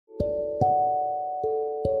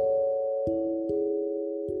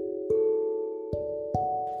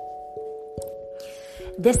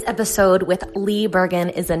This episode with Lee Bergen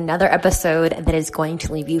is another episode that is going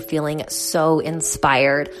to leave you feeling so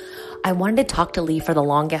inspired. I wanted to talk to Lee for the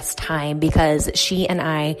longest time because she and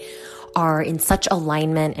I are in such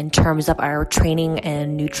alignment in terms of our training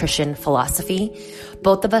and nutrition philosophy.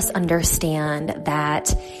 Both of us understand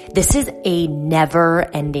that this is a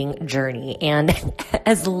never-ending journey. And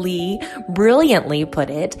as Lee brilliantly put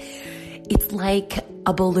it, it's like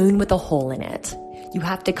a balloon with a hole in it. You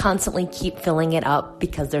have to constantly keep filling it up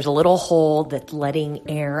because there's a little hole that's letting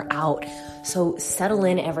air out. So settle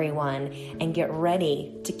in, everyone, and get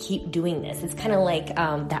ready to keep doing this. It's kind of like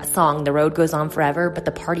that song, The Road Goes On Forever, but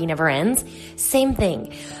the party never ends. Same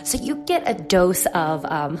thing. So you get a dose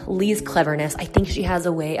of Lee's cleverness. I think she has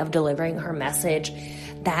a way of delivering her message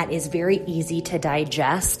that is very easy to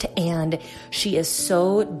digest, and she is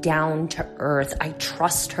so down to earth. I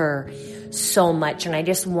trust her so much, and I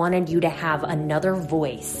just wanted you to have another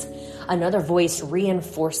voice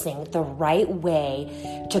reinforcing the right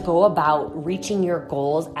way to go about reaching your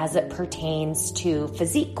goals as it pertains to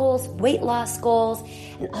physique goals, weight loss goals,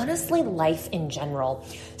 and honestly, life in general.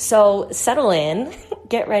 So settle in,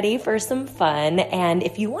 get ready for some fun. And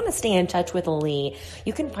if you want to stay in touch with Lee,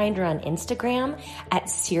 you can find her on Instagram at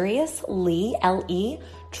SeriousLee, L-E,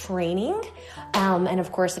 training. And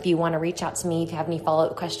of course, if you want to reach out to me, if you have any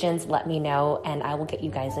follow-up questions, let me know and I will get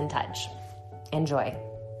you guys in touch. Enjoy.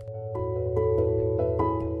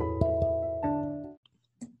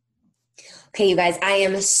 Okay, you guys, I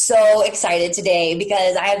am so excited today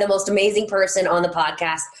because I have the most amazing person on the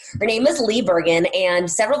podcast. Her name is Lee Bergen,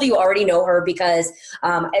 and several of you already know her because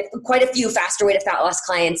quite a few Faster Way to Fat Loss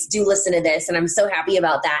clients do listen to this, and I'm so happy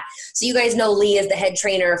about that. So you guys know Lee is the head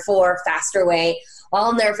trainer for Faster Way. Well,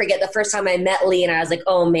 I'll never forget the first time I met Lee, and I was like,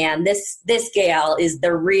 oh man, this gal is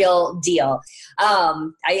the real deal.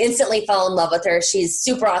 I instantly fell in love with her. She's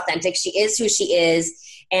super authentic. She is who she is.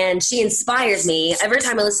 And she inspires me. Every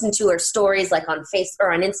time I listen to her stories, like on Facebook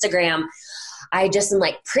or on Instagram, I just am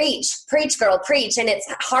like, preach, girl, preach. And it's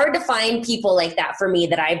hard to find people like that for me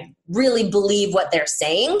that I really believe what they're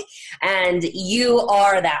saying. And you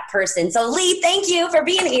are that person. So Lee, thank you for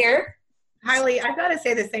being here. Hi, Lee. I got to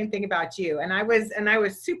say the same thing about you. And I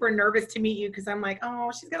was super nervous to meet you because I'm like,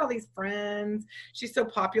 oh, she's got all these friends. She's so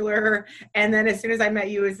popular. And then as soon as I met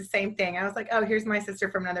you, it was the same thing. I was like, oh, here's my sister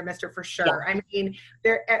from another mister for sure. Yeah. I mean,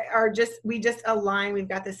 we just align. We've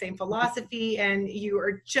got the same philosophy and you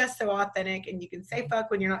are just so authentic and you can say fuck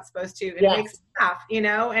when you're not supposed to. And It makes me laugh,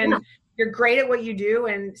 and you're great at what you do.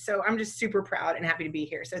 And so I'm just super proud and happy to be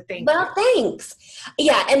here. So thank you. Well, thanks.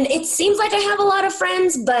 Yeah. And it seems like I have a lot of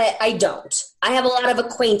friends, but I don't. I have a lot of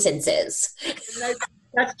acquaintances.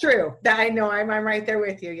 That's true. I know. I'm right there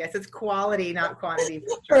with you. Yes. It's quality, not quantity.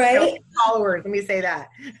 Sure. Right. Followers. Let me say that.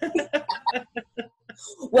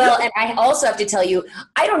 Well, and I also have to tell you,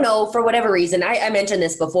 I don't know, for whatever reason, I mentioned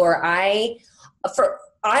this before. I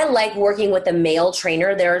like working with a male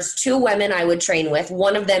trainer. There's two women I would train with.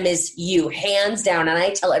 One of them is you, hands down. And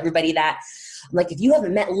I tell everybody that. I'm like, if you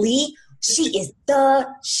haven't met Lee, she is the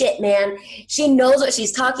shit, man. She knows what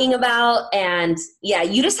she's talking about. And yeah,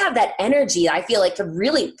 you just have that energy. I feel like you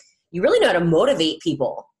really know how to motivate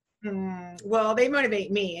people. Well, they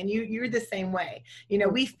motivate me, and you're the same way.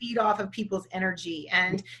 We feed off of people's energy,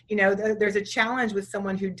 and there's a challenge with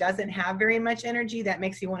someone who doesn't have very much energy that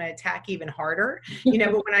makes you want to attack even harder.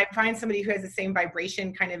 But when I find somebody who has the same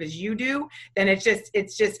vibration kind of as you do, then it's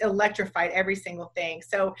just electrified every single thing.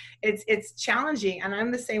 So it's challenging, and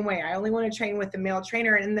I'm the same way. I only want to train with the male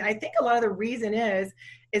trainer, and I think a lot of the reason is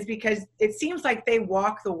because it seems like they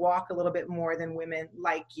walk the walk a little bit more than women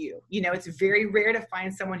like you. It's very rare to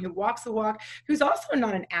find someone who walks the walk, who's also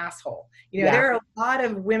not an asshole. There are a lot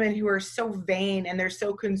of women who are so vain and they're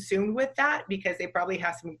so consumed with that because they probably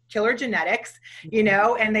have some killer genetics,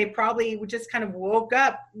 and they probably just kind of woke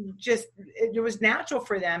up, it was natural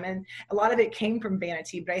for them. And a lot of it came from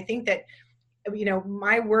vanity. But I think that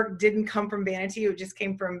my work didn't come from vanity. It just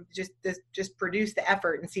came from just produce the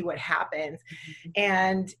effort and see what happens.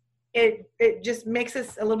 And it just makes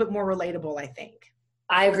us a little bit more relatable, I think.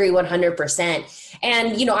 I agree 100%.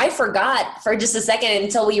 And, I forgot for just a second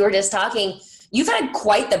until we were just talking, you've had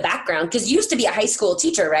quite the background because you used to be a high school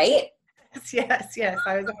teacher, right? Yes.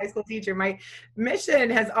 I was a high school teacher. My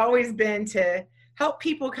mission has always been to help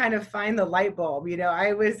people kind of find the light bulb.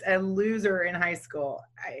 I was a loser in high school.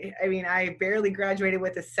 I barely graduated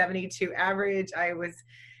with a 72 average. I was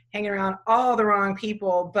hanging around all the wrong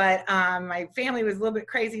people, but my family was a little bit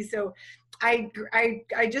crazy. So I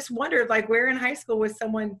just wondered, like, where in high school was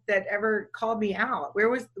someone that ever called me out? Where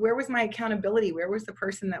was my accountability? Where was the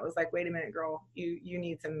person that was like, wait a minute, girl, you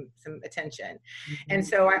need some attention? Mm-hmm. And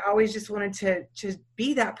so I always just wanted to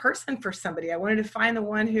be that person for somebody. I wanted to find the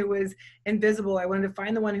one who was invisible. I wanted to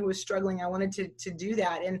find the one who was struggling. I wanted to do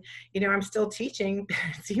that. And, I'm still teaching.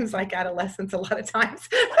 It seems like adolescence a lot of times,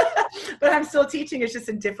 but I'm still teaching. It's just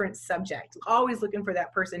a different subject. Always looking for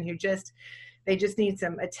that person who they just need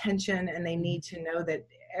some attention, and they need to know that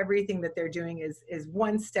everything that they're doing is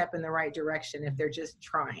one step in the right direction if they're just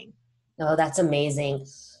trying. Oh, that's amazing.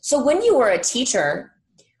 So when you were a teacher,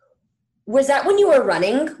 was that when you were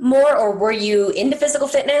running more, or were you into physical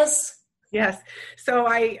fitness? Yes. So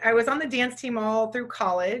I was on the dance team all through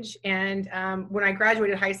college. And when I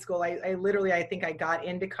graduated high school, I literally, I think I got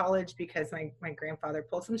into college because my grandfather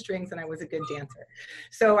pulled some strings and I was a good dancer.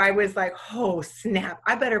 So I was like, oh, snap,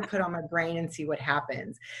 I better put on my brain and see what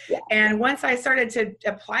happens. Yeah. And once I started to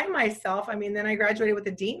apply myself, then I graduated with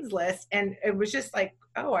the dean's list, and it was just like,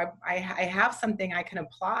 oh, I have something I can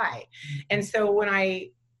apply. And so when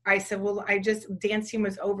I said, well, dance team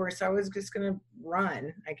was over, so I was just going to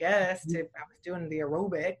run, I guess. I was doing the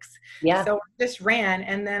aerobics. Yeah. So I just ran,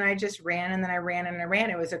 and then I just ran, and then I ran, and I ran.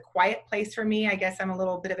 It was a quiet place for me. I guess I'm a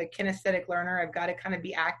little bit of a kinesthetic learner. I've got to kind of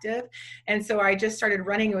be active. And so I just started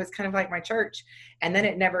running. It was kind of like my church. And then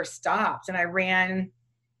it never stopped. And I ran,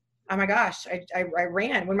 oh my gosh, I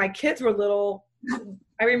ran. When my kids were little,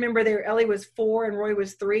 I remember Ellie was 4 and Roy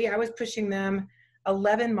was 3. I was pushing them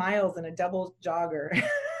 11 miles in a double jogger.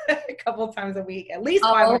 A couple times a week, at least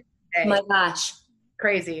 5 miles a day. My gosh,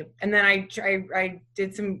 crazy. And then I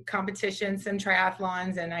did some competitions, some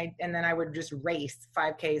triathlons, and then I would just race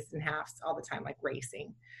 5Ks and halves all the time, like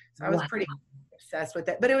racing. So I was pretty obsessed with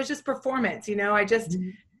it, but it was just performance. It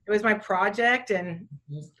was my project, and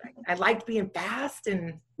I liked being fast.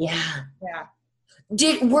 And yeah.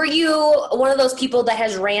 Were you one of those people that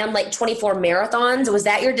has ran like 24 marathons? Was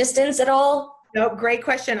that your distance at all? No, great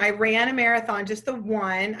question. I ran a marathon, just the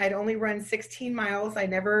one. I'd only run 16 miles. I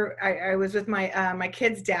was with my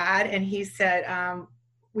kid's dad, and he said,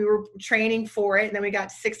 we were training for it, and then we got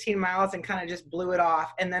to 16 miles and kind of just blew it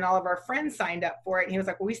off. And then all of our friends signed up for it, and he was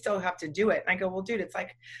like, well, we still have to do it. And I go, well, dude, it's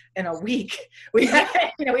like in a week. We've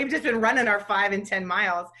just been running our 5 and 10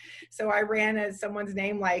 miles. So I ran as someone's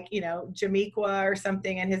name, like, Jamiqua or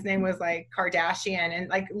something, and his name was like Kardashian. And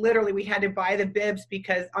like literally we had to buy the bibs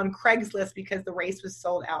on Craigslist because the race was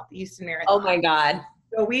sold out, the Houston Marathon. Oh my God.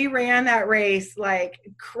 So we ran that race like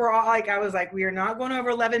I was like, we are not going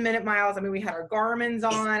over 11-minute miles. We had our Garmin's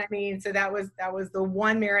on. So that was the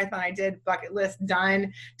one marathon I did, bucket list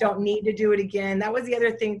done. Don't need to do it again. That was the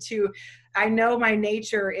other thing too. I know my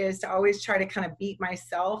nature is to always try to kind of beat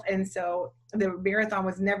myself. And so the marathon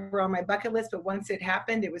was never on my bucket list, but once it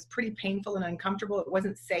happened, it was pretty painful and uncomfortable. It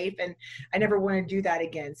wasn't safe, and I never want to do that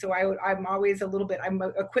again. So I'm always I'm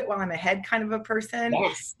a quit while I'm ahead kind of a person.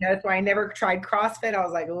 Yes. That's why I never tried CrossFit. I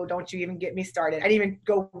was like, oh, don't you even get me started.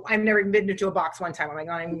 I've never been into a box one time. I'm like,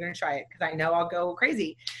 oh, I'm going to try it because I know I'll go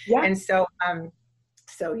crazy. Yeah. And so,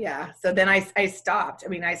 so then I stopped.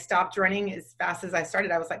 I stopped running as fast as I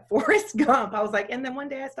started. I was like Forrest Gump. I was like, and then one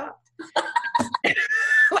day I stopped.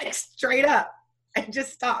 Like straight up. I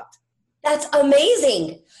just stopped. That's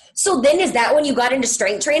amazing. So then is that when you got into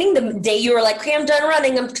strength training? The day you were like, okay, I'm done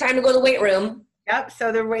running. I'm trying to go to the weight room. Yep.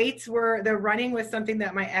 So the running was something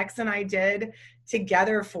that my ex and I did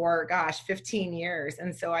together for, 15 years.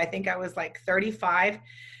 And so I think I was like 35.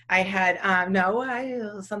 I had,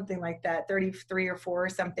 something like that, 33 or 4 or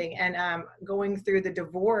something. And going through the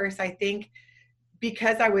divorce, I think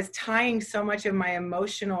because I was tying so much of my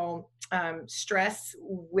emotional stress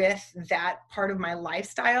with that part of my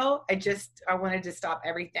lifestyle, I wanted to stop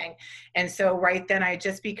everything. And so right then I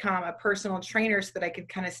just become a personal trainer so that I could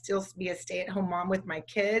kind of still be a stay-at-home mom with my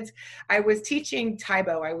kids. I was teaching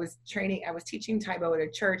Taekwondo. I was teaching Taekwondo at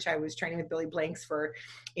a church. I was training with Billy Blanks for,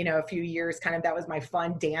 a few years. Kind of, that was my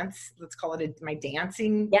fun dance. Let's call it my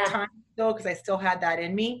dancing time still, because I still had that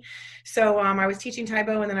in me. So I was teaching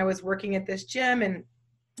Taekwondo, and then I was working at this gym. And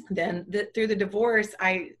then through the divorce,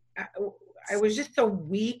 I was just so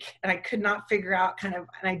weak, and I could not figure out and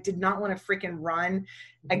I did not want to freaking run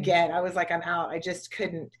again. I was like, I'm out. I just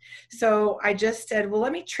couldn't. So I just said, well,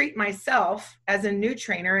 let me treat myself as a new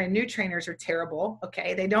trainer, and new trainers are terrible.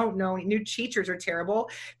 Okay. They don't know. New teachers are terrible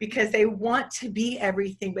because they want to be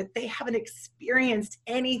everything, but they haven't experienced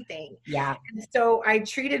anything. Yeah. And so I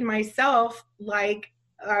treated myself like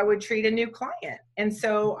I would treat a new client. And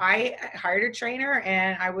so I hired a trainer,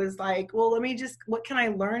 and I was like, well, what can I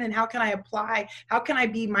learn, and how can I apply? How can I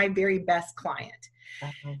be my very best client?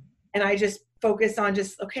 And I just focus on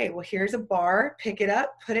just, okay, well, here's a bar, pick it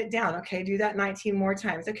up, put it down. Okay, do that 19 more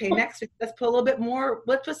times. Okay, next week, let's put a little bit more,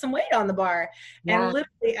 let's put some weight on the bar. Yeah. And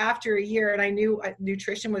literally after a year, and I knew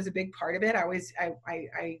nutrition was a big part of it.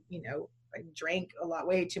 I drank a lot,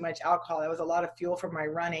 way too much alcohol. That was a lot of fuel for my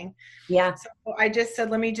running. Yeah. So I just said,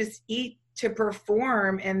 let me just eat to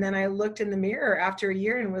perform. And then I looked in the mirror after a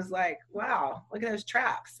year and was like, wow, look at those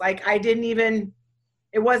traps. Like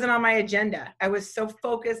it wasn't on my agenda. I was so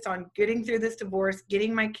focused on getting through this divorce,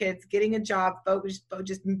 getting my kids, getting a job,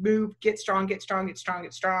 just move, get strong.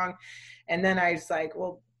 And then I was like,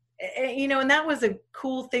 well, and that was a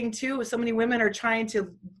cool thing too. So many women are trying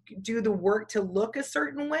to do the work to look a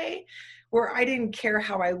certain way, where I didn't care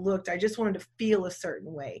how I looked. I just wanted to feel a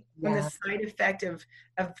certain way. Yeah. And the side effect of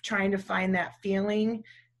trying to find that feeling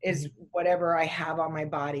is whatever I have on my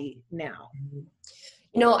body now.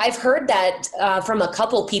 I've heard that from a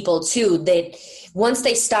couple people too, that once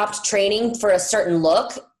they stopped training for a certain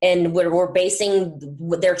look and were basing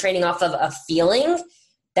their training off of a feeling,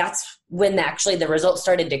 that's when actually the results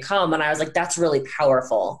started to come. And I was like, that's really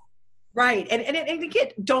powerful. Right. And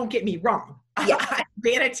again, don't get me wrong. Yeah.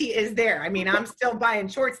 Vanity is there. I mean, I'm still buying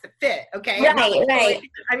shorts that fit. Okay. Right.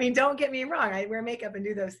 I mean, don't get me wrong. I wear makeup and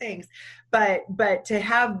do those things, but to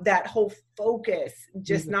have that whole focus,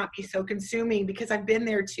 just not be so consuming, because I've been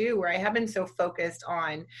there too, where I have been so focused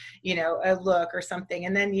on, a look or something.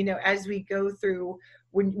 And then, as we go through,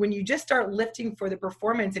 when you just start lifting for the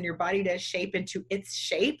performance and your body does shape into its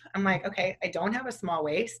shape, I'm like, okay, I don't have a small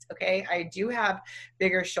waist. Okay. I do have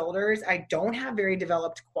bigger shoulders. I don't have very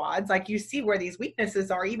developed quads. Like, you see where these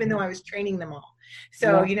weaknesses are, even though I was training them all.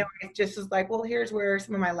 So, it just was like, well, here's where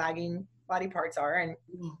some of my lagging body parts are. And,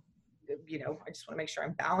 I just want to make sure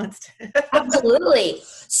I'm balanced. Absolutely.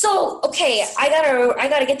 So, okay, I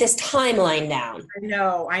gotta get this timeline down.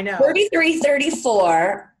 I know. 33,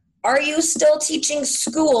 34. Are you still teaching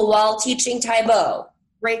school while teaching Tae Bo?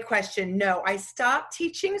 Great question. No, I stopped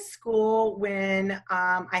teaching school when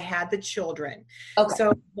I had the children. Okay.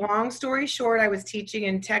 So long story short, I was teaching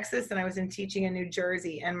in Texas and I was teaching in New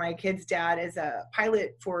Jersey. And my kid's dad is a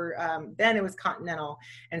pilot for, then it was Continental.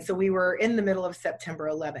 And so we were in the middle of September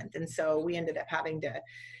 11th. And so we ended up having to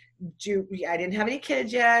I didn't have any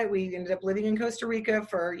kids yet. We ended up living in Costa Rica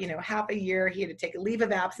for, half a year. He had to take a leave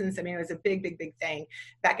of absence. I mean, it was a big, big, big thing.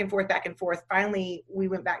 Back and forth. Finally, we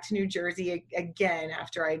went back to New Jersey again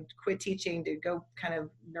after I quit teaching to go kind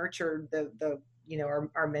of nurture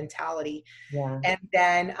our mentality. Yeah. And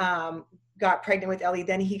then got pregnant with Ellie.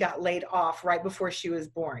 Then he got laid off right before she was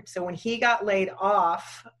born. So when he got laid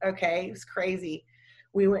off, it was crazy.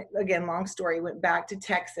 We went, again, long story, went back to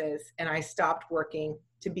Texas, and I stopped working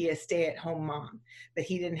to be a stay-at-home mom, but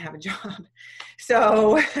he didn't have a job.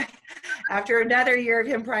 So after another year of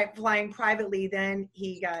him flying privately, then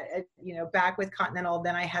he got, back with Continental.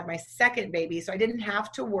 Then I had my second baby. So I didn't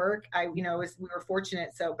have to work. We were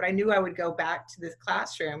fortunate. But I knew I would go back to this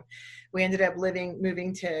classroom. We ended up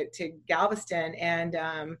moving to Galveston, and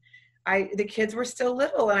the kids were still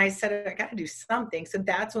little, and I said, I got to do something. So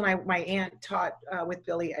that's when my aunt taught with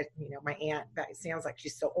Billy. My aunt, that sounds like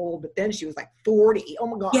she's so old, but then she was like 40. Oh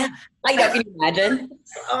my God. Yeah. Like that. Can you imagine?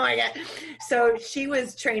 Oh my God. So she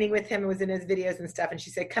was training with him and was in his videos and stuff. And she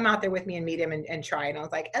said, come out there with me and meet him and try. And I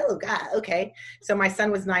was like, oh God. Okay. So my son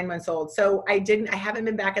was 9 months old. So I haven't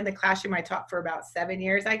been back in the classroom. I taught for about 7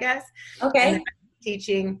 years, I guess. Okay. And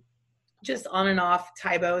teaching just on and off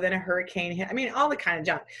Tae Bo, then a hurricane hit. I mean, all the kind of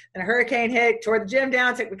junk. Then a hurricane hit, tore the gym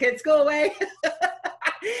down, took the kids' school away.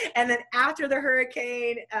 And then after the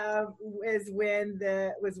hurricane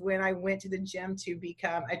was when I went to the gym to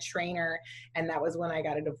become a trainer, and that was when I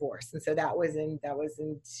got a divorce. And so that was in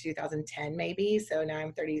 2010 maybe. So now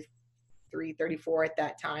I'm 33, 34 at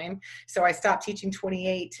that time. So I stopped teaching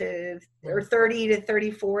 30 to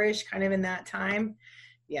 34ish, kind of in that time.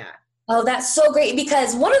 Yeah. Oh, that's so great,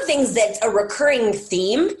 because one of the things that's a recurring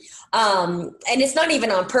theme, and it's not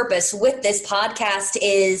even on purpose with this podcast,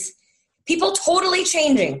 is people totally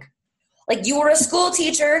changing. Like, you were a school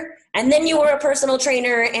teacher, and then you were a personal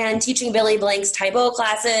trainer and teaching Billy Blank's Tae Bo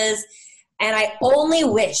classes. And I only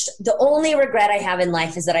wish, the only regret I have in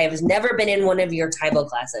life is that I have never been in one of your Tae Bo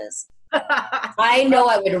classes. I know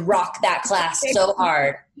I would rock that class so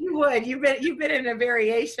hard. You would. You've been in a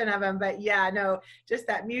variation of them, but yeah, no, just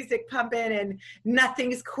that music pumping and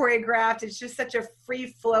nothing's choreographed. It's just such a free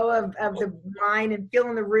flow of the mind and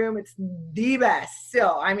feeling the room. It's the best.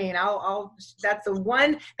 Still, I mean,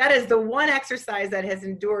 that is the one exercise that has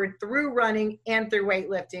endured through running and through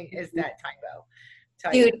weightlifting is that Tae Bo.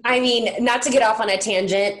 Dude, I mean, not to get off on a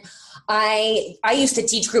tangent, I used to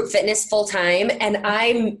teach group fitness full time, and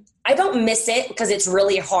I don't miss it because it's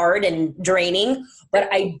really hard and draining, but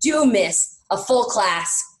I do miss a full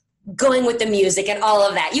class, going with the music and all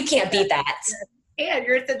of that. You can't beat that. And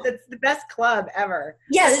it's the best club ever.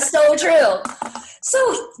 Yes, it's so true.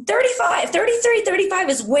 So 35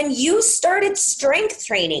 is when you started strength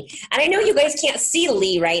training. And I know you guys can't see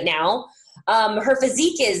Lee right now. Her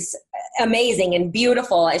physique is amazing and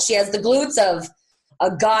beautiful. And she has the glutes of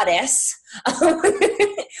a goddess.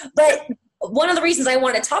 But one of the reasons I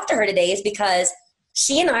want to talk to her today is because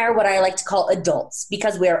she and I are what I like to call adults,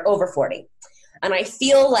 because we are over 40. And I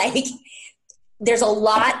feel like there's a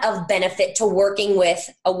lot of benefit to working with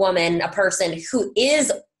a woman, a person who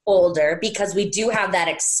is older, because we do have that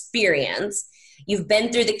experience. You've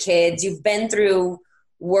been through the kids, you've been through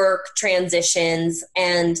work transitions,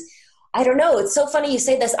 and I don't know, it's so funny you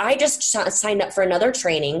say this. I just signed up for another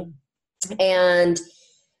training, and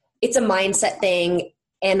it's a mindset thing,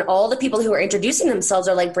 and all the people who are introducing themselves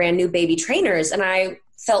are like brand new baby trainers, and I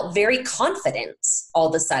felt very confident all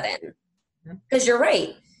of a sudden. Because you're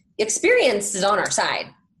right. Experience is on our side.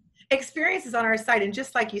 Experience is on our side. And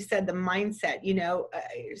just like you said, the mindset,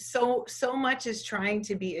 so much is trying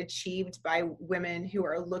to be achieved by women who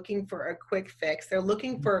are looking for a quick fix. They're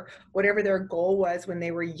looking for whatever their goal was when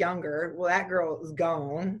they were younger. Well, that girl is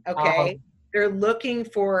gone. Okay. They're looking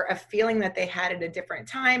for a feeling that they had at a different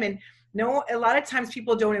time. And a lot of times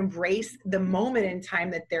people don't embrace the moment in time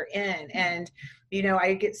that they're in. And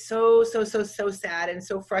I get so sad and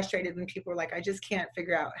so frustrated when people are like, I just can't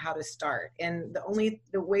figure out how to start. And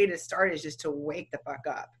the way to start is just to wake the fuck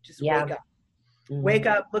up. Just wake up. Mm-hmm. Wake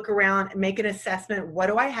up, look around, make an assessment. What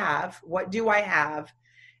do I have? What do I have?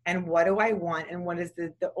 And what do I want? And what is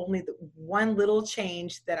the one little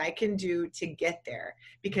change that I can do to get there?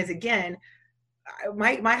 Because again,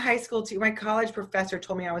 my my college professor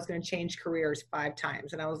told me I was going to change careers 5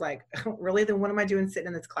 times. And I was like, really? Then what am I doing sitting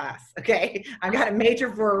in this class? Okay. I got a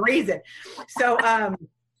major for a reason.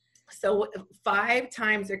 So 5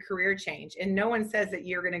 times a career change. And no one says that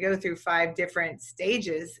you're going to go through 5 different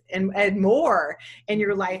stages and more in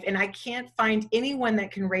your life. And I can't find anyone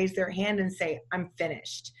that can raise their hand and say, I'm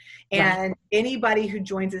finished. And anybody who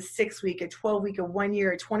joins a 6-week, a 12-week, a 1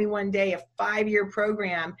 year, a 21-day, a 5-year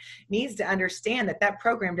program needs to understand that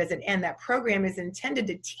program doesn't end. That program is intended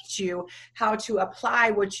to teach you how to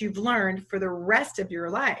apply what you've learned for the rest of your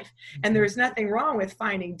life. And there's nothing wrong with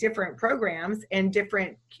finding different programs and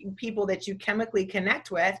different people that you chemically connect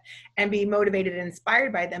with and be motivated and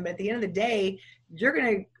inspired by them. But at the end of the day, you're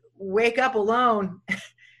going to wake up alone.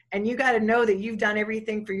 And you got to know that you've done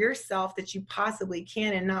everything for yourself that you possibly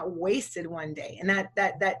can and not wasted one day. And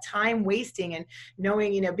that time wasting and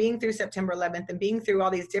knowing, being through September 11th and being through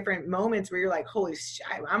all these different moments where you're like, holy shit,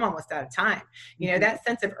 I'm almost out of time. That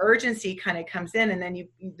sense of urgency kind of comes in, and then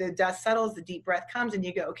the dust settles, the deep breath comes, and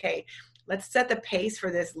you go, okay, let's set the pace for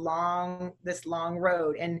this long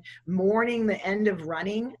road. And mourning the end of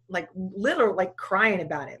running, like literally like crying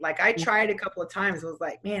about it. Like I tried a couple of times. I was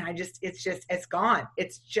like, man, it's gone.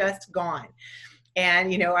 It's just gone.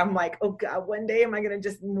 And, I'm like, oh God, one day am I going to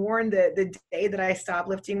just mourn the day that I stopped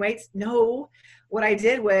lifting weights? No, what I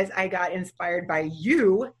did was I got inspired by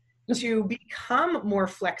you to become more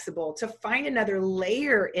flexible, to find another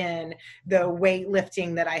layer in the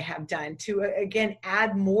weightlifting that I have done, to again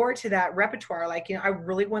add more to that repertoire. Like, I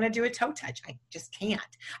really want to do a toe touch. I just can't.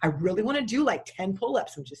 I really want to do like 10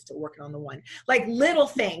 pull-ups. I'm just still working on the one. Like little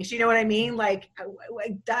things, you know what I mean? Like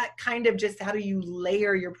that kind of just how do you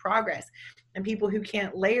layer your progress? And people who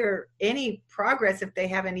can't layer any progress if they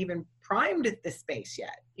haven't even primed the space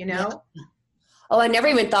yet, Yeah. Oh, I never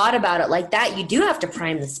even thought about it like that. You do have to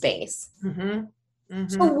prime the space. Mm-hmm. Mm-hmm.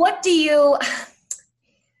 So what do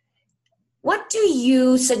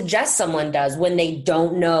you suggest someone does when they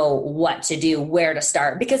don't know what to do, where to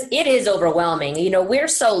start? Because it is overwhelming. We're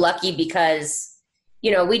so lucky because,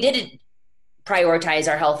 we did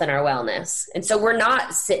prioritize our health and our wellness. And so we're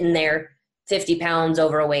not sitting there 50 pounds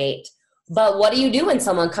overweight. But what do you do when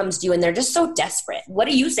someone comes to you and they're just so desperate? What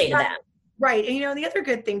do you say to them? Right. And the other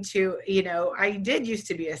good thing too, I did used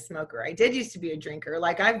to be a smoker. I did used to be a drinker.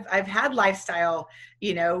 Like I've had lifestyle,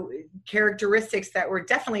 characteristics that were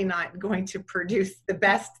definitely not going to produce the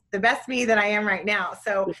best me that I am right now.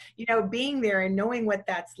 So, being there and knowing what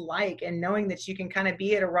that's like and knowing that you can kind of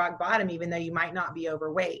be at a rock bottom, even though you might not be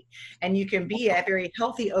overweight, and you can be a very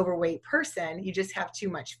healthy overweight person. You just have too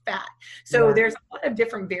much fat. So there's a lot of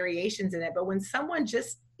different variations in it. But when someone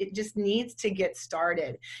it just needs to get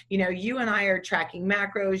started. You and I are tracking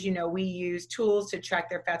macros. We use tools to track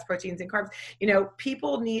their fats, proteins, and carbs.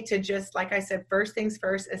 People need to just, like I said, first things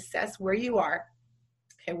first, assess where you are.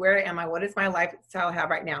 Okay, where am I? What is my lifestyle I have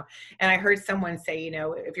right now? And I heard someone say, you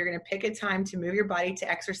know, if you're going to pick a time to move your body to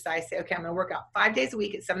exercise, say, okay, I'm going to work out 5 days a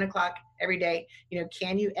week at 7:00 every day. You know,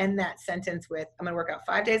 can you end that sentence with, I'm going to work out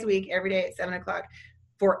 5 days a week every day at 7:00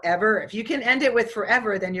 forever? If you can end it with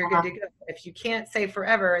forever, then you're good to go. If you can't say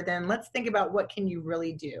forever, then let's think about what can you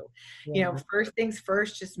really do? You know, first things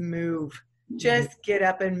first, just move. Just get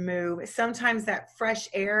up and move. Sometimes that fresh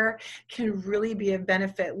air can really be a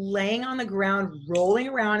benefit. Laying on the ground, rolling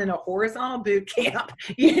around in a horizontal boot camp,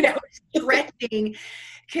 you know, stretching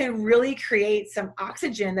can really create some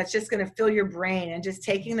oxygen that's just going to fill your brain, and just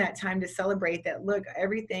taking that time to celebrate that, look,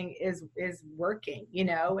 everything is working, you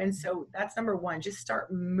know? And so that's number one, just start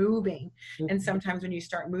moving. And sometimes when you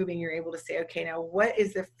start moving, you're able to say, okay, now what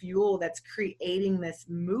is the fuel that's creating this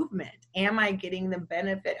movement? Am I getting the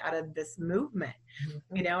benefit out of this movement?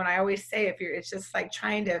 You know, and I always say, it's just like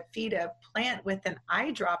trying to feed a plant with an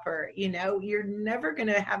eyedropper, you know, you're never going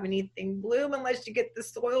to have anything bloom unless you get the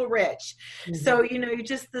soil rich. So, you know, you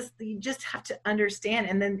just have to understand,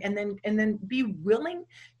 and then be willing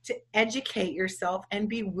to educate yourself, and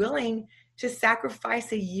be willing to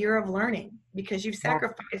sacrifice a year of learning, because you've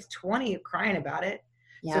sacrificed 20 of crying about it.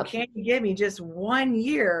 So can you give me just 1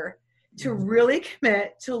 year to really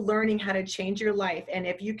commit to learning how to change your life? And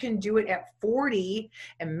if you can do it at 40,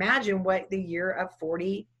 imagine what the year of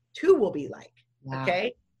 42 will be like.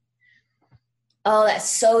 Okay. Oh, that's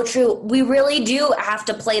so true. We really do have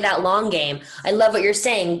to play that long game. I love what you're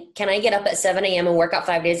saying. Can I get up at 7 a.m. and work out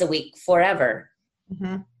 5 days a week forever?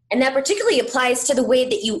 And that particularly applies to the way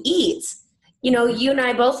that you eat. You know, you and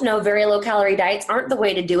I both know very low calorie diets aren't the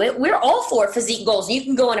way to do it. We're all for physique goals. You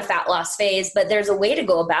can go in a fat loss phase, but there's a way to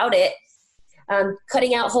go about it.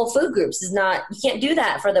 Cutting out whole food groups is not, you can't do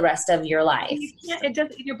that for the rest of your life. You can't, it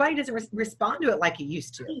doesn't, your body doesn't respond to it like it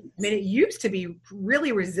used to. I mean, it used to be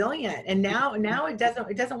really resilient, and now it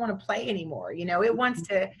doesn't want to play anymore. You know, it wants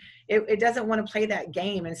to, it doesn't want to play that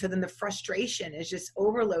game. And so then the frustration is just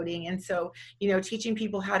overloading. And so, you know, teaching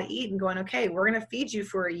people how to eat and going, okay, we're going to feed you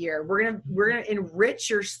for a year. We're going to enrich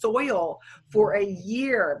your soil for a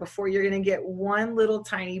year before you're going to get one little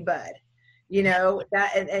tiny bud. You know,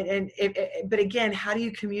 that, but again, how do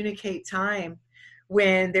you communicate time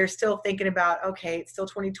when they're still thinking about, okay, it's still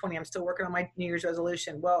 2020. I'm still working on my New Year's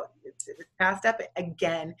resolution. Well, it's passed up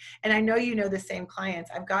again. And I know, you know, the same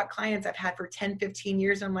clients. I've got clients I've had for 10, 15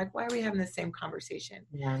 years. And I'm like, why are we having the same conversation?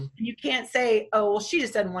 And you can't say, oh, well, she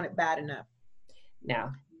just doesn't want it bad enough.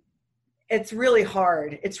 No. It's really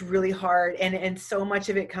hard. It's really hard. And so much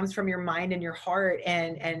of it comes from your mind and your heart,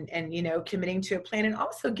 and, you know, committing to a plan, and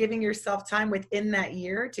also giving yourself time within that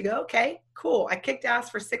year to go, okay, cool. I kicked ass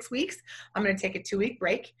for 6 weeks. I'm going to take a 2-week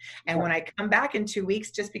break. And when I come back in 2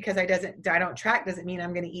 weeks, just because I don't track doesn't mean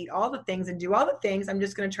I'm going to eat all the things and do all the things. I'm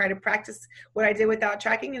just going to try to practice what I did without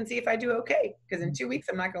tracking and see if I do okay. Because in 2 weeks,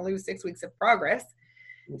 I'm not going to lose 6 weeks of progress.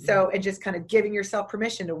 So, and just kind of giving yourself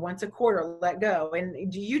permission to once a quarter let go. And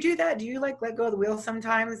do you do that? Do you like let go of the wheel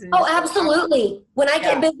sometimes? And absolutely. When I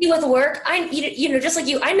get busy with work, you know, just like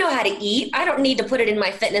you, I know how to eat. I don't need to put it in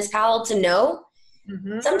my MyFitnessPal to know.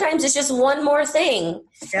 Sometimes it's just one more thing.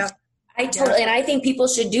 And I think people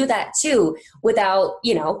should do that too, without,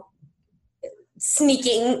 you know,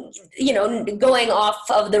 sneaking, you know, going off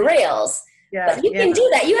of the rails. But you can do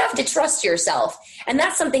that. You have to trust yourself. And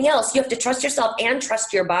that's something else. You have to trust yourself and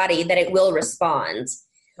trust your body that it will respond.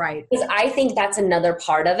 Right. Because I think that's another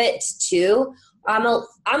part of it too. I'm a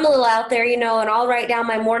little out there, you know, and I'll write down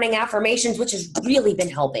my morning affirmations, which has really been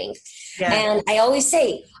helping. And I always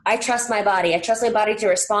say, I trust my body. I trust my body to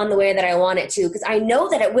respond the way that I want it to, because I know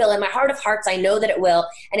that it will. In my heart of hearts, I know that it will.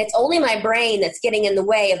 And it's only my brain that's getting in the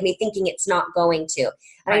way of me thinking it's not going to.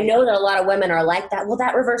 And I know that a lot of women are like that. Well,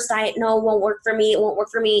 that reverse diet, no, it won't work for me. It won't work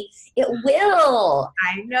for me. It will.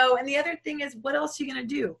 I know. And the other thing is, what else are you going to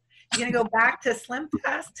do? You're going to go back to Slim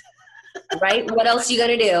Fast? Right? What else are you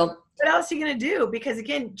going to do? What else are you going to do? Because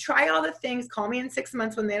again, try all the things, call me in 6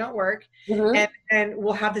 months when they don't work, and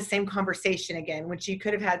we'll have the same conversation again, which you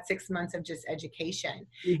could have had 6 months of just education.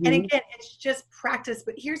 And again, it's just practice.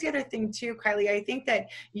 But here's the other thing too, Kylie, I think that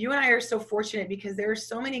you and I are so fortunate because there are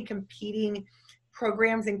so many competing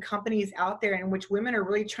programs and companies out there in which women are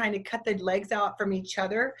really trying to cut the legs out from each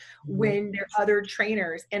other when they're other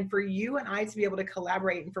trainers. And for you and I to be able to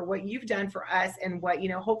collaborate, and for what you've done for us and what, you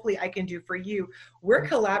know, hopefully I can do for you, we're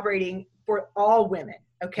collaborating for all women.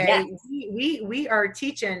 Okay. We are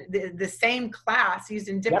teaching the same class used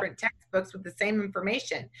in different textbooks with the same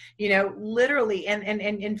information, you know, literally,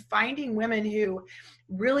 and finding women who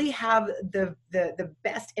really have the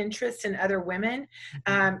best interest in other women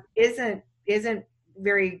isn't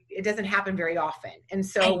it doesn't happen very often. And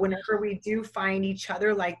so whenever we do find each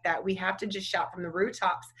other like that, we have to just shout from the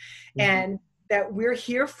rooftops and that we're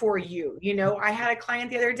here for you. You know, I had a client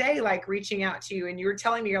the other day, like reaching out to you, and you were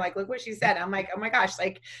telling me, you're like, look what she said. I'm like, oh my gosh,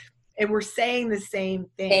 like, and we're saying the same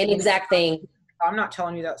thing. Same exact thing. I'm not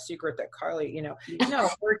telling you that secret that Carly, you know, no,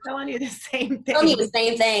 we're telling you the same thing. Telling you the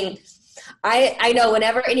same thing. I know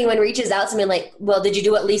whenever anyone reaches out to me like, well, did you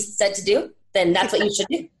do what Lisa said to do? Then that's what you should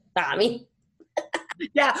do. I mean,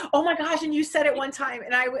 yeah. Oh my gosh. And you said it one time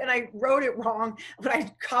and I wrote it wrong, but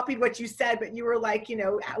I copied what you said, but you were like, you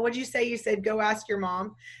know, what'd you say? You said, go ask your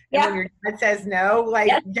mom. And when your dad says no, like,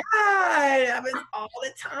 yeah, that was all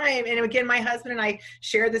the time. And again, my husband and I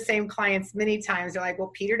share the same clients many times. They're like,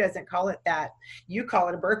 well, Peter doesn't call it that. You call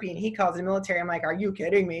it a burpee and he calls it a military. I'm like, are you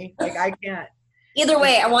kidding me? Like, I can't. Either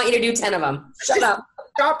way, I want you to do 10 of them. Shut up.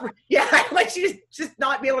 Stop. Yeah. I want you to just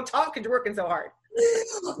not be able to talk because you're working so hard.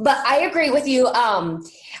 But I agree with you.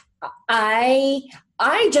 I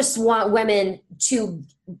just want women to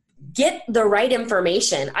get the right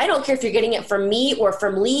information. I don't care if you're getting it from me or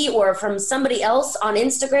from Lee or from somebody else on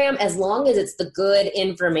Instagram, as long as it's the good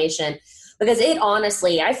information. Because it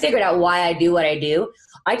honestly, I figured out why I do what I do.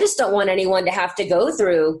 I just don't want anyone to have to go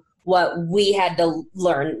through what we had to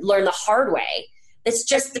learn the hard way. It's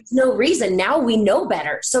just, there's no reason. Now we know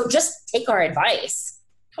better. So just take our advice.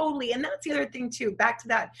 Totally. And that's the other thing too, back to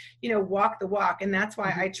that, you know, walk the walk. And that's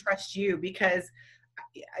why I trust you because,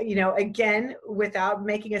 you know, again, without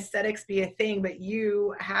making aesthetics be a thing, but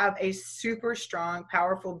you have a super strong,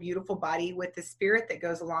 powerful, beautiful body with the spirit that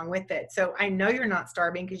goes along with it. So I know you're not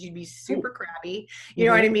starving because you'd be super crabby. You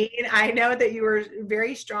know what I mean? I know that you are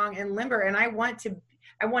very strong and limber, and I want to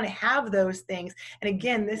have those things. And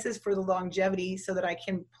again, this is for the longevity so that I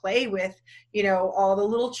can play with, you know, all the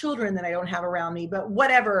little children that I don't have around me, but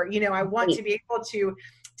whatever, you know, I want to be able to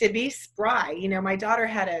be spry. You know, my daughter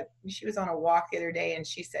she was on a walk the other day and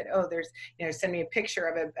she said, oh, there's, you know, send me a picture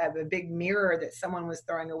of a big mirror that someone was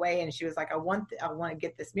throwing away. And she was like, I want to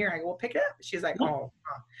get this mirror. I go, well, pick it up. She's like, oh,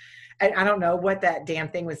 I don't know what that damn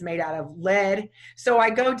thing was made out of, lead. So I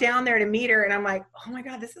go down there to meet her and I'm like, oh my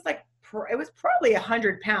God, this is like, it was probably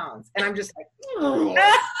 100 pounds. And I'm just like, oh.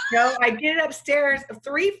 No, I get it upstairs,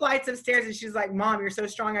 3 flights of stairs. And she's like, Mom, you're so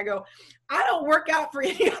strong. I go, I don't work out for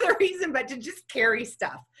any other reason, but to just carry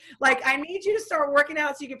stuff. Like, I need you to start working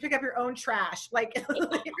out so you can pick up your own trash. Like, here's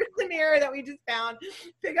the mirror that we just found,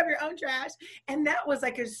 pick up your own trash. And that was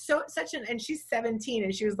like, and she's 17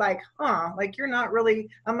 and she was like, huh, like, you're not really,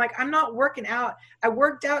 I'm like, I'm not working out. I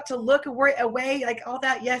worked out to look away, like all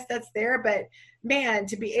that. Yes, that's there. But man,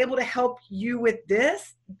 to be able to help you with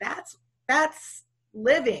this, that's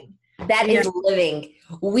living. That is living.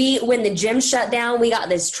 When the gym shut down, we got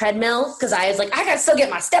this treadmill because I was like, I got to still get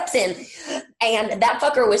my steps in. And that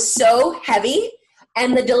fucker was so heavy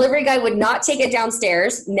and the delivery guy would not take it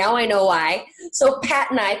downstairs. Now I know why. So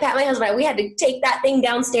Pat, my husband and I, we had to take that thing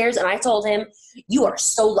downstairs. And I told him, you are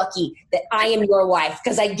so lucky that I am your wife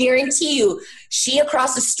because I guarantee you she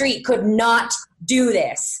across the street could not do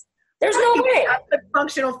this. There's no way. That's what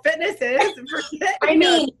functional fitness is. I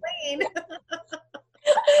mean,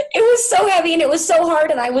 it was so heavy and it was so hard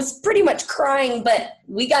and I was pretty much crying, but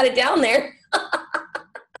we got it down there.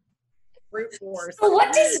 Brute force. So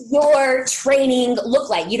what does your training look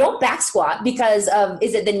like? You don't back squat because of,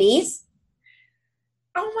 is it the knees?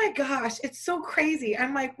 Oh my gosh, it's so crazy.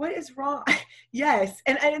 I'm like, what is wrong? Yes.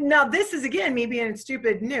 And now this is, again, me being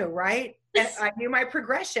stupid new, right? And I knew my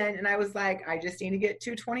progression and I was like, I just need to get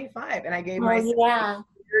 225. And I gave myself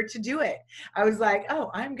to do it. I was like, oh,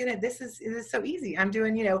 this is so easy. I'm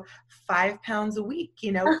doing, 5 pounds a week,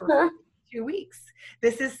 for 2 weeks.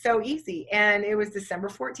 This is so easy. And it was December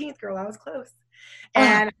 14th, girl. I was close.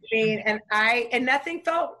 And and nothing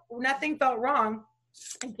felt wrong.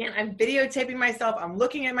 Again, I'm videotaping myself. I'm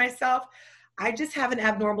looking at myself. I just have an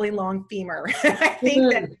abnormally long femur. I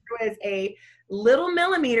think that there was a little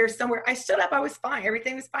millimeter somewhere. I stood up. I was fine.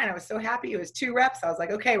 Everything was fine. I was so happy. It was 2 reps. I was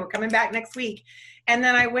like, okay, we're coming back next week. And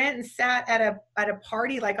then I went and sat at a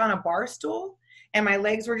party, like on a bar stool, and my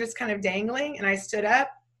legs were just kind of dangling. And I stood up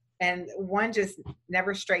and one just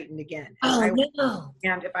never straightened again. No.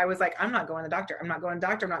 And if I was like, I'm not going to the doctor. I'm not going to the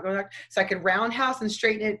doctor. I'm not going to the doctor. So I could roundhouse and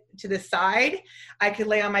straighten it to the side. I could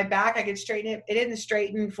lay on my back. I could straighten it. It didn't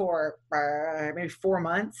straighten for maybe 4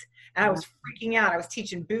 months. And I was freaking out. I was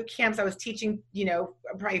teaching boot camps. I was teaching,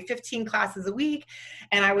 probably 15 classes a week.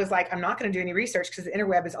 And I was like, I'm not going to do any research because the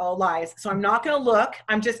interweb is all lies. So I'm not going to look.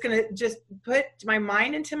 I'm just going to just put my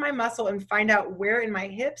mind into my muscle and find out where in my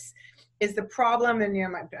hips is the problem. And,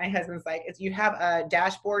 my husband's like, you have a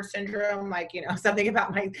dashboard syndrome, like, something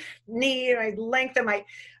about my knee, my length of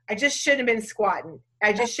I just shouldn't have been squatting.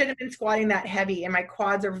 I just shouldn't have been squatting that heavy, and my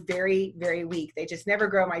quads are very, very weak. They just never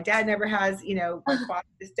grow. My dad never has, my quads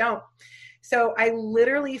just don't. So I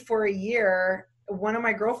literally, for a year, one of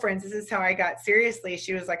my girlfriends, this is how I got seriously.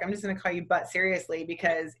 She was like, I'm just going to call you butt seriously,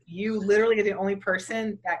 because you literally are the only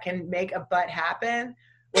person that can make a butt happen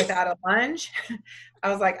without a lunge. I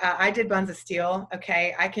was like, I did buns of steel.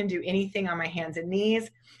 Okay. I can do anything on my hands and knees.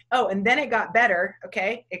 Oh, and then it got better.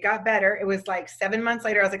 Okay. It got better. It was like 7 months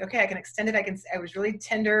later. I was like, okay, I can extend it. I was really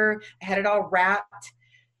tender. I had it all wrapped,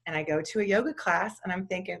 and I go to a yoga class, and I'm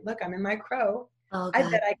thinking, look, I'm in my crow. Oh, I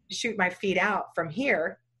bet I can shoot my feet out from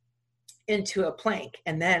here into a plank.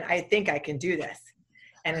 And then I think I can do this.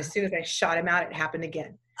 And as soon as I shot him out, it happened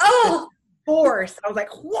again. Oh, force. I was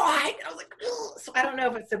like, what? I was like, ugh. So I don't know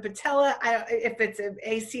if it's a patella, if it's an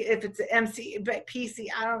AC, if it's an MC, but PC,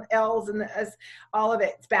 I don't, L's and the S, all of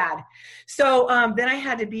it. It's bad. So then I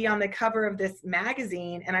had to be on the cover of this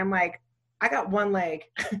magazine, and I'm like, I got one leg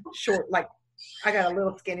short, like I got a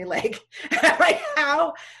little skinny leg. I'm like,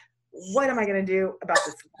 what am I going to do about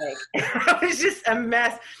this leg? It was just a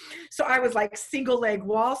mess. So I was like single leg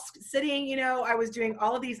wall sitting, I was doing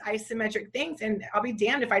all of these isometric things, and I'll be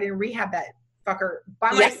damned if I didn't rehab that fucker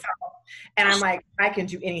by myself. And I'm like, I can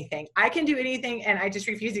do anything. And I just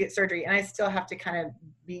refuse to get surgery. And I still have to kind of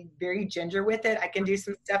be very ginger with it. I can do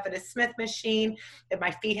some stuff at a Smith machine, if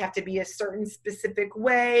my feet have to be a certain specific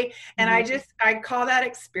way. And I call that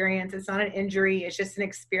experience. It's not an injury. It's just an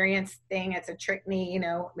experience thing. It's a trick knee,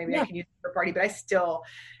 maybe I can use it for a party, but I still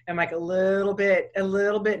am like a little bit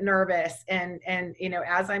nervous. And,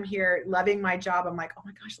 as I'm here loving my job, I'm like, oh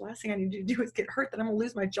my gosh, the last thing I need to do is get hurt, then I'm gonna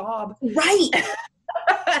lose my job. Right.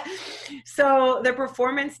 So the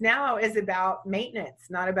performance now is about maintenance,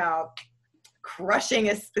 not about crushing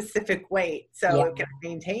a specific weight. So can I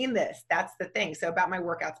maintain this? That's the thing. So about my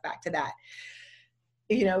workouts, back to that,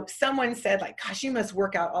 someone said like, gosh, you must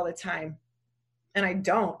work out all the time. And I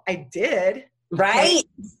don't. I did. Right.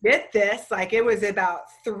 Get this. Like, it was about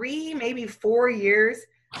 3, maybe 4 years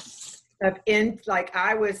of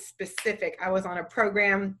I was specific. I was on a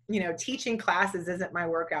program, teaching classes isn't my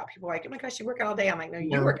workout. People are like, oh my gosh, you work out all day. I'm like, no,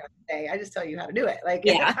 you work out all day. I just tell you how to do it. Like,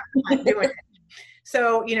 I'm not doing it.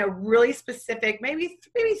 So, really specific, maybe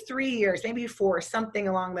 3 years, maybe 4, something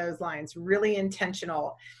along those lines, really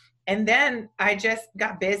intentional. And then I just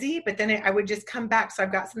got busy, but then I would just come back. So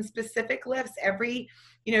I've got some specific lifts every,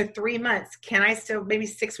 3 months. Can I still, maybe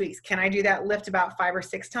 6 weeks? Can I do that lift about 5 or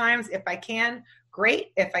 6 times? If I can,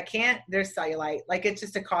 great. If I can't, there's cellulite. Like, it's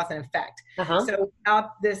just a cause and effect. So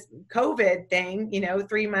out this COVID thing,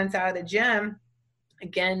 3 months out of the gym,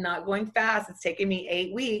 again, not going fast. It's taken me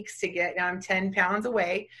 8 weeks to get, I'm 10 pounds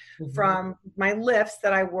away from my lifts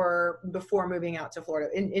that I were before moving out to Florida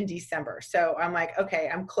in December. So I'm like, okay,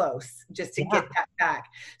 I'm close just to get that back.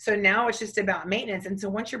 So now it's just about maintenance. And so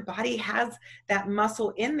once your body has that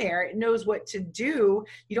muscle in there, it knows what to do.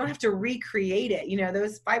 You don't have to recreate it.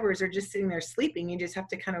 Those fibers are just sitting there sleeping. You just have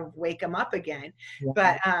to kind of wake them up again.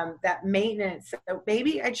 But that maintenance, so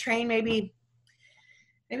maybe I train maybe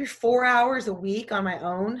 4 hours a week on my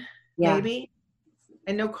own, maybe,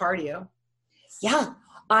 and no cardio. Yeah.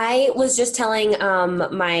 I was just telling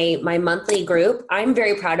my monthly group, I'm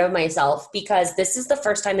very proud of myself, because this is the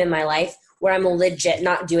first time in my life where I'm legit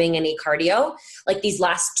not doing any cardio, like these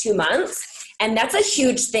last 2 months. And that's a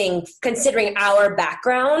huge thing considering our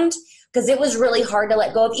background, because it was really hard to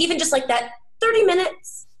let go of even just like that 30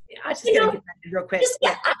 minutes. I just gotta get that real quick.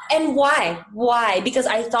 And why? Why? Because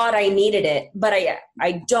I thought I needed it, but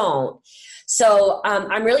I don't. So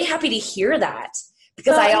I'm really happy to hear that,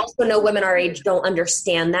 because I also know women our age don't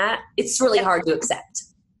understand that. It's really hard to accept.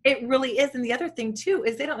 It really is. And the other thing too,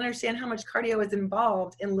 is they don't understand how much cardio is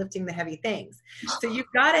involved in lifting the heavy things. So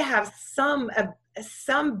you've got to have some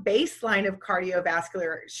baseline of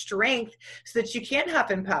cardiovascular strength so that you can't huff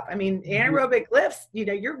and puff. I mean, anaerobic lifts,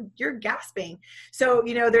 you're gasping. So,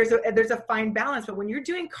 there's a fine balance, but when you're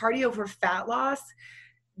doing cardio for fat loss,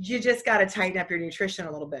 you just got to tighten up your nutrition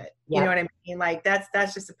a little bit. You know what I mean? Like,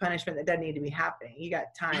 that's just a punishment that doesn't need to be happening. You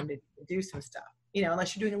got time to do some stuff.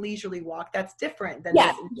 Unless you're doing a leisurely walk, that's different than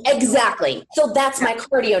exactly. So that's my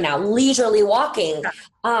cardio now, leisurely walking.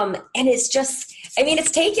 And it's just,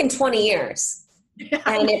 it's taken 20 years.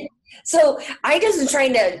 So I just am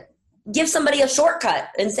trying to give somebody a shortcut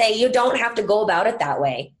and say, you don't have to go about it that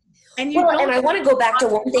way. And I want to go back to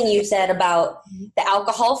one thing you said about the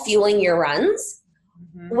alcohol fueling your runs.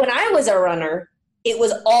 When I was a runner, it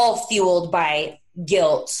was all fueled by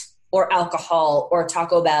guilt or alcohol or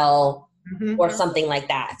Taco Bell or something like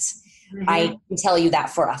that. I can tell you that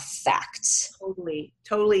for a fact.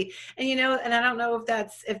 Totally. And, and I don't know if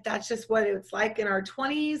that's just what it's like in our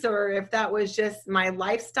 20s or if that was just my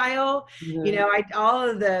lifestyle. All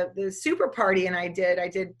of the super party and I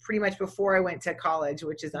did pretty much before I went to college,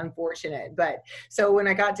 which is unfortunate. But so when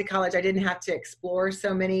I got to college, I didn't have to explore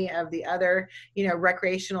so many of the other,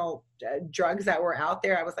 recreational drugs that were out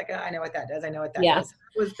there. I was like, oh, I know what that does. I know what that does.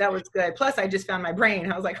 That was good. Plus I just found my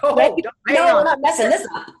brain. I was like, we're not messing this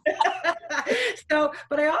up. So,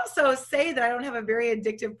 but I also say that I don't have a very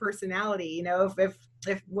addictive personality.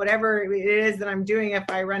 If whatever it is that I'm doing, if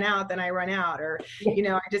I run out, then I run out, or,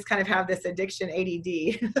 I just kind of have this addiction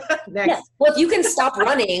ADD. Next. Yeah. Well, if you can stop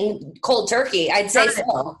running cold turkey, I'd say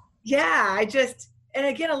so. Yeah. And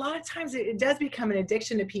again, a lot of times it does become an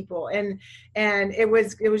addiction to people. And it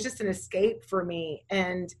was just an escape for me.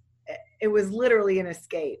 And it was literally an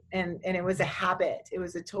escape. And it was a habit. It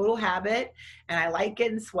was a total habit. And I like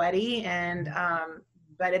getting sweaty. And,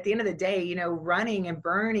 but at the end of the day, running and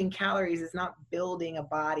burning calories is not building a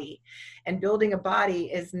body, and building a body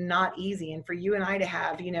is not easy. And for you and I to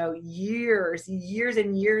have, years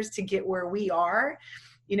and years to get where we are,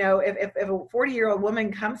 if a 40-year-old woman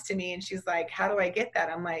comes to me and she's like, how do I get that?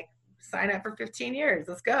 I'm like, sign up for 15 years.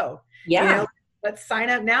 Let's go. Yeah. Let's sign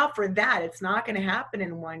up now for that. It's not going to happen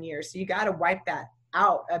in 1 year. So you got to wipe that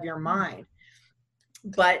out of your mind.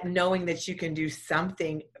 But knowing that you can do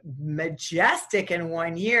something majestic in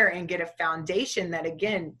 1 year and get a foundation that,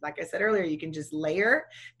 again, like I said earlier, you can just layer,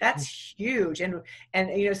 that's huge. And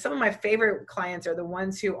some of my favorite clients are the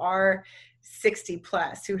ones who are 60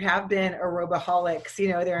 plus, who have been aerobaholics,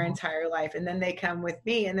 their entire life. And then they come with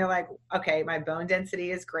me and they're like, okay, my bone density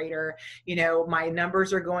is greater. My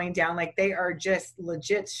numbers are going down. Like, they are just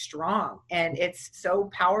legit strong. And it's so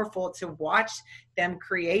powerful to watch them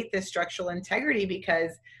create this structural integrity because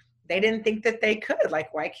they didn't think that they could.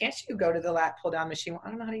 Like, why can't you go to the lat pull down machine? Well, I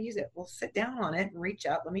don't know how to use it. Well, sit down on it and reach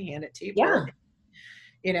up. Let me hand it to you.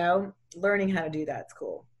 Yeah. Learning how to do that's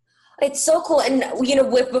cool. It's so cool. And,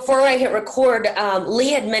 before I hit record,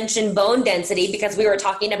 Lee had mentioned bone density because we were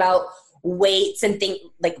talking about weights and things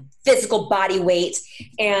like physical body weight,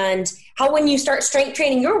 and how when you start strength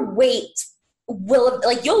training, your weight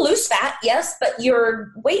you'll lose fat, yes, but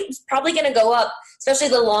your weight is probably going to go up, especially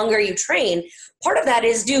the longer you train. Part of that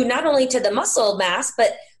is due not only to the muscle mass,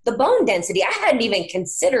 but the bone density. I hadn't even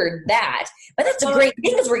considered that, but that's a great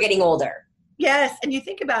thing as we're getting older. Yes. And you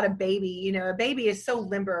think about a baby, a baby is so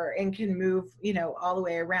limber and can move, all the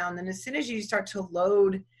way around. And as soon as you start to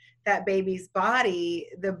load that baby's body,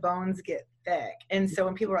 the bones get thick. And so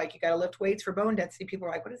when people are like, you got to lift weights for bone density, people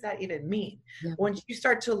are like, what does that even mean? Yeah. Once you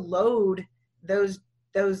start to load those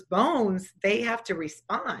bones, they have to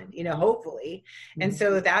respond, hopefully. Mm-hmm. And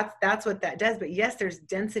so that's what that does. But yes, there's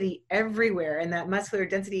density everywhere, and that muscular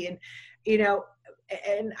density. And,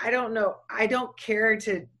 and I don't know, I don't care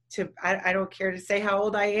to say how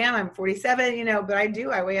old I am. I'm 47, but I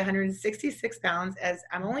weigh 166 pounds, as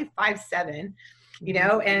I'm only 5'7",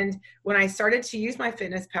 and when I started to use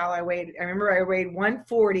MyFitnessPal, I remember I weighed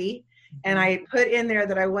 140, and I put in there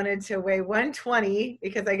that I wanted to weigh 120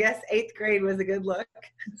 because I guess 8th grade was a good look.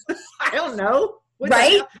 I don't know. What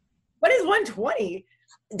is 120?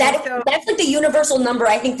 That's like the universal number,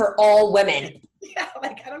 I think, for all women. Yeah.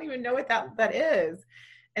 Like, I don't even know what that is.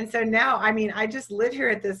 And so now, I just live here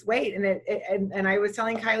at this weight, and I was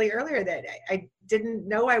telling Kylie earlier that I didn't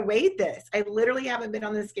know I weighed this. I literally haven't been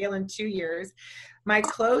on the scale in 2 years. My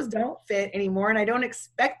clothes don't fit anymore, and I don't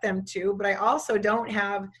expect them to, but I also don't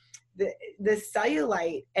have the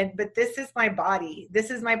cellulite, but this is my body. This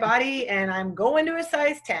is my body, and I'm going to a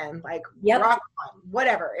size 10, like, yep. Rock on,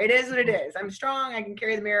 whatever. It is what it is. I'm strong. I can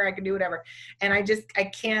carry the mirror. I can do whatever. And I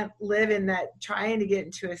can't live in that trying to get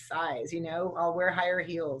into a size, I'll wear higher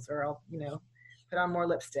heels, or I'll, put on more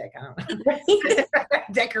lipstick. I don't know.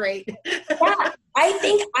 Decorate. Yeah.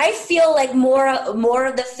 I feel like more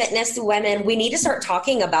of the fitness women, we need to start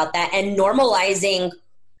talking about that and normalizing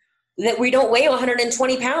that we don't weigh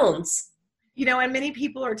 120 pounds. And many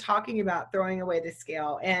people are talking about throwing away the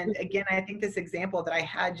scale. And again, I think this example that I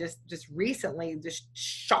had just recently, just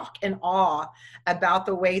shock and awe about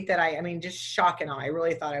the weight that just shock and awe. I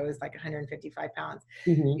really thought I was like 155 pounds.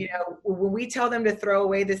 Mm-hmm. When we tell them to throw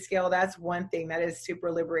away the scale, that's one thing that is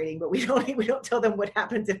super liberating, but we don't tell them what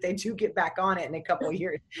happens if they do get back on it in a couple of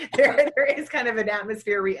years. There is kind of an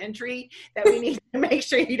atmosphere re-entry that we need to make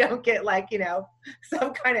sure you don't get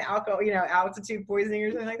some kind of alcohol, altitude poisoning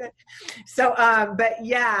or something like that. So, but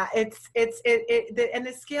yeah, and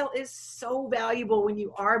the scale is so valuable when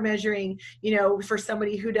you are measuring, for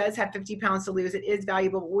somebody who does have 50 pounds to lose, it is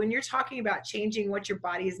valuable. When you're talking about changing what your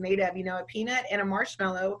body is made of, a peanut and a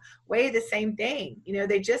marshmallow weigh the same thing.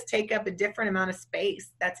 They just take up a different amount of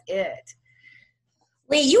space. That's it.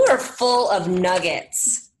 Lee, you are full of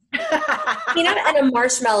nuggets. Peanut and a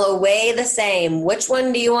marshmallow weigh the same. Which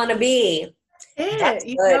one do you want to be? And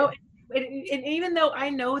even though I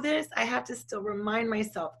know this, I have to still remind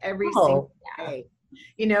myself every single day.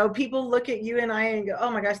 People look at you and I and go,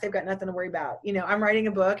 oh my gosh, they've got nothing to worry about. I'm writing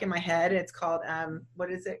a book in my head. It's called,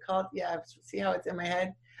 what is it called? Yeah, see how it's in my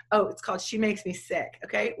head? Oh, it's called She Makes Me Sick.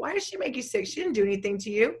 Okay. Why does she make you sick? She didn't do anything to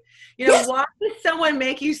you. Why does someone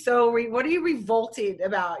make you so, what are you revolted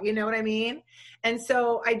about? You know what I mean? And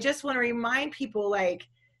so I just want to remind people,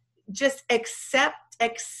 just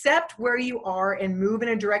accept where you are and move in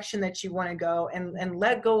a direction that you want to go, and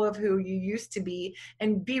let go of who you used to be,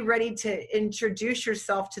 and be ready to introduce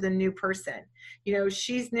yourself to the new person.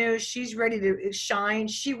 She's new, she's ready to shine.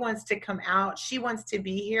 She wants to come out. She wants to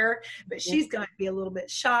be here, but she's going to be a little bit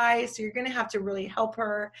shy. So you're going to have to really help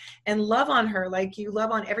her and love on her like you love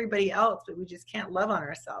on everybody else, but we just can't love on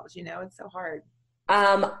ourselves. It's so hard.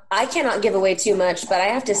 I cannot give away too much, but I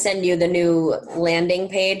have to send you the new landing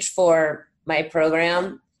page for my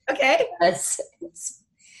program. Okay. It's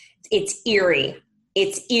eerie.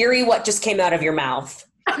 It's eerie what just came out of your mouth.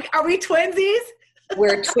 Are we twinsies?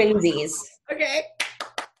 We're twinsies. Okay.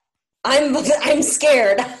 I'm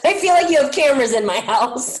scared. I feel like you have cameras in my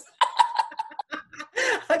house.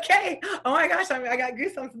 Okay. Oh my gosh, I got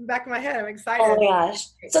goosebumps in the back of my head. I'm excited. Oh my gosh.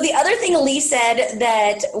 So the other thing Elise said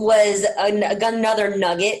that was another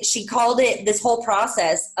nugget, she called it, this whole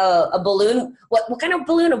process, a balloon. What kind of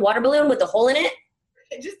balloon? A water balloon with a hole in it?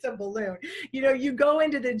 Just a balloon. You go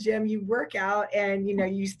into the gym, you work out, and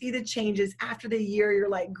you see the changes after the year. You're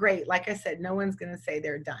like, great. Like I said, no one's going to say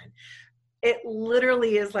they're done. It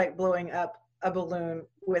literally is like blowing up a balloon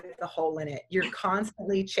with a hole in it. You're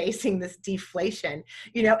constantly chasing this deflation,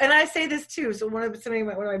 and I say this too. So one of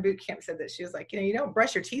my boot camp said that. She was like, you don't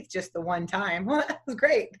brush your teeth just the one time. Well, that was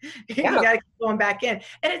great. Yeah. You got to keep going back in,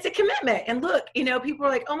 and it's a commitment. And look, people are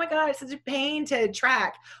like, oh my God, it's such a pain to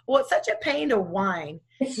track. Well, it's such a pain to whine.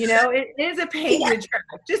 It is a pain to track.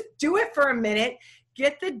 Just do it for a minute,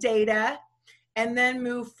 get the data, and then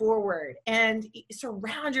move forward, and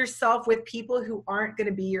surround yourself with people who aren't going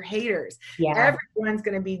to be your haters. Yeah. Everyone's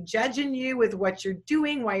going to be judging you with what you're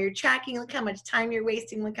doing, while you're tracking. Look how much time you're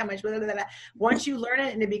wasting. Look how much, blah, blah, blah, blah. Once you learn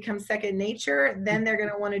it and it becomes second nature, then they're going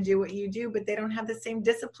to want to do what you do, but they don't have the same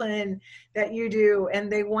discipline that you do, and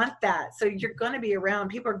they want that. So you're going to be around,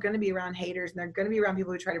 people are going to be around haters, and they're going to be around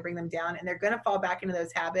people who try to bring them down, and they're going to fall back into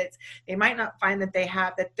those habits. They might not find that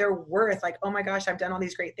they're worth, like, oh my gosh, I've done all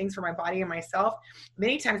these great things for my body and myself.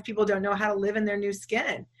 Many times people don't know how to live in their new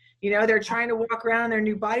skin. They're trying to walk around in their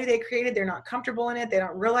new body they created. They're not comfortable in it. They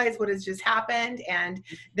don't realize what has just happened, and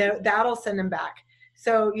that'll send them back.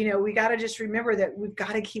 So, we got to just remember that we've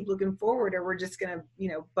got to keep looking forward, or we're just going to,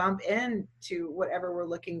 bump into whatever we're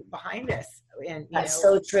looking behind us. And that's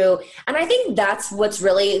so true. And I think that's what's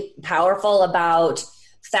really powerful about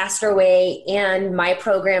Faster Way and my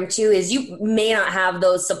program too, is you may not have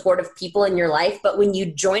those supportive people in your life, but when you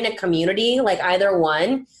join a community like either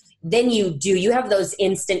one, then you have those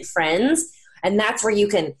instant friends, and that's where you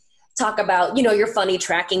can talk about, your funny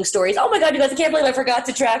tracking stories. Oh my God, you guys, I can't believe I forgot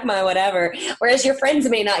to track my whatever. Whereas your friends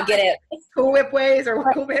may not get it. Cool Whip ways or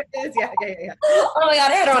Cool Whip is. Yeah. Oh my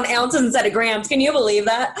God, I had it on ounces instead of grams. Can you believe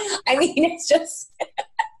that? I mean, it's just...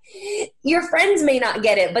 Your friends may not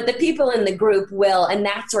get it, but the people in the group will, and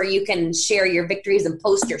that's where you can share your victories and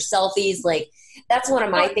post your selfies. Like, that's one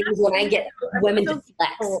of my things when I get women to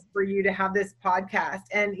flex. For you to have this podcast,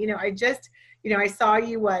 and I saw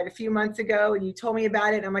you a few months ago, and you told me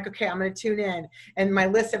about it, and I'm like, okay, I'm going to tune in. And my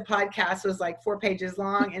list of podcasts was like 4 pages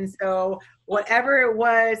long, and so whatever it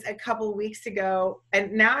was a couple of weeks ago,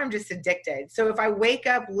 and now I'm just addicted. So if I wake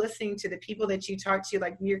up listening to the people that you talk to,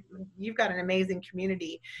 like you've got an amazing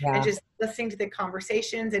community, and just listening to the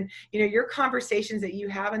conversations, and your conversations that you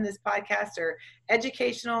have in this podcast are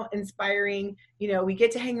educational, inspiring. We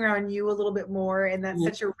get to hang around you a little bit more, and that's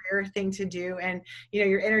such a rare thing to do. And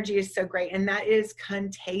your energy is so great, and that is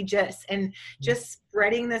contagious. And just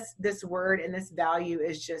spreading this word and this value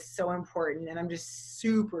is just so important. And I'm just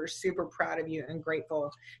super, super proud of you and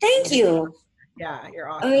grateful. Thank you. Yeah, you're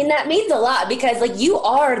awesome. I mean, that means a lot, because you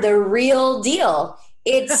are the real deal.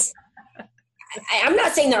 It's, I'm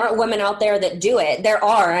not saying there aren't women out there that do it. There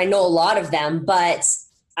are, I know a lot of them, but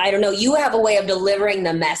I don't know, you have a way of delivering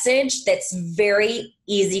the message that's very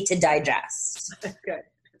easy to digest. That's good.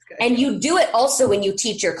 That's good. And you do it also when you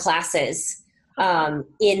teach your classes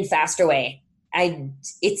in Faster Way. They're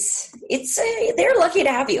lucky to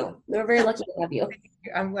have you. They're very lucky to have you.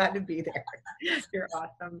 I'm glad to be there. You're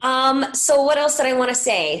awesome. So what else did I want to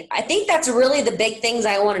say? I think that's really the big things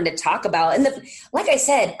I wanted to talk about. And like I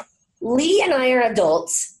said, Lee and I are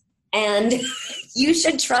adults, and you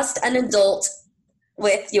should trust an adult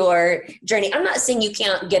with your journey. I'm not saying you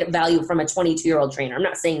can't get value from a 22-year-old trainer. I'm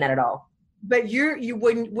not saying that at all. But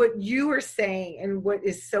what you are saying and what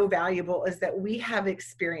is so valuable is that we have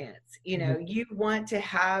experience. You know, you want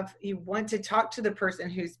to talk to the person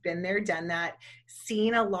who's been there, done that,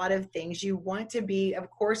 seen a lot of things. You want to be, of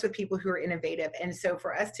course, with people who are innovative. And so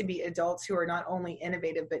for us to be adults who are not only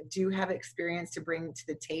innovative, but do have experience to bring to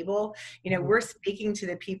the table, you know, we're speaking to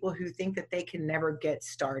the people who think that they can never get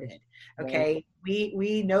started. Okay. Right.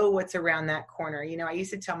 We know what's around that corner. You know, I used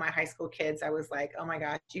to tell my high school kids, I was like, oh my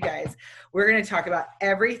gosh, you guys, we're going to talk about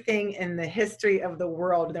everything in the history of the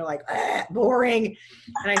world. And they're like, boring.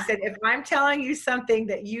 And I said, if I'm telling you something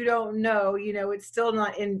that you don't know, you know, it's still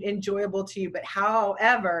not enjoyable to you. But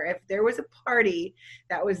however, if there was a party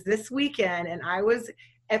that was this weekend and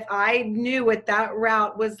if I knew what that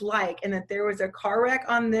route was like, and that there was a car wreck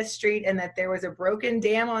on this street, and that there was a broken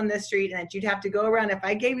dam on this street, and that you'd have to go around, if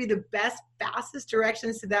I gave you the best, fastest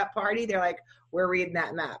directions to that party, they're like, we're reading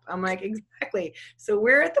that map. I'm like, exactly. So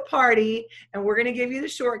we're at the party, and we're going to give you the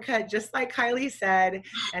shortcut, just like Kylie said,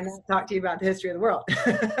 and I'll talk to you about the history of the world.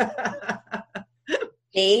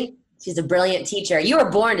 See? She's a brilliant teacher. You were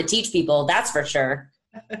born to teach people, that's for sure.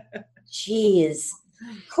 Jeez.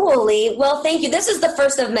 Cool, Lee. Well, thank you. This is the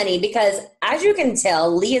first of many because, as you can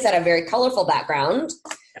tell, Lee has had a very colorful background.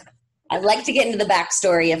 I'd like to get into the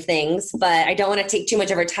backstory of things, but I don't want to take too much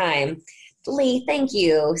of her time. Lee, thank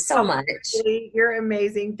you so much. Lee, you're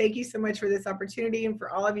amazing. Thank you so much for this opportunity, and for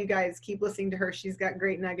all of you guys, keep listening to her. She's got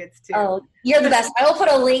great nuggets too. Oh, you're the best. I will put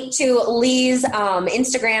a link to Lee's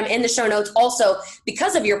Instagram in the show notes. Also,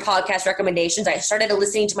 because of your podcast recommendations, I started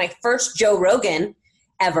listening to my first Joe Rogan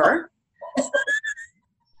ever.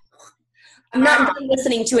 I'm not done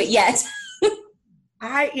listening to it yet.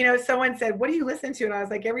 Someone said, what do you listen to? And I was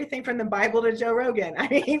like, everything from the Bible to Joe Rogan. I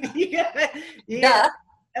mean,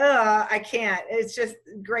 I can't. It's just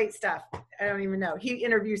great stuff. I don't even know. He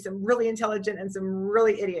interviews some really intelligent and some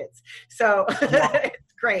really idiots. So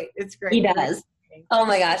it's great. It's great. He does. Oh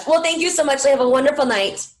my gosh. Well, thank you so much. Have a wonderful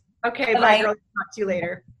night. Okay. Bye, girl. Talk to you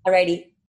later. Alrighty.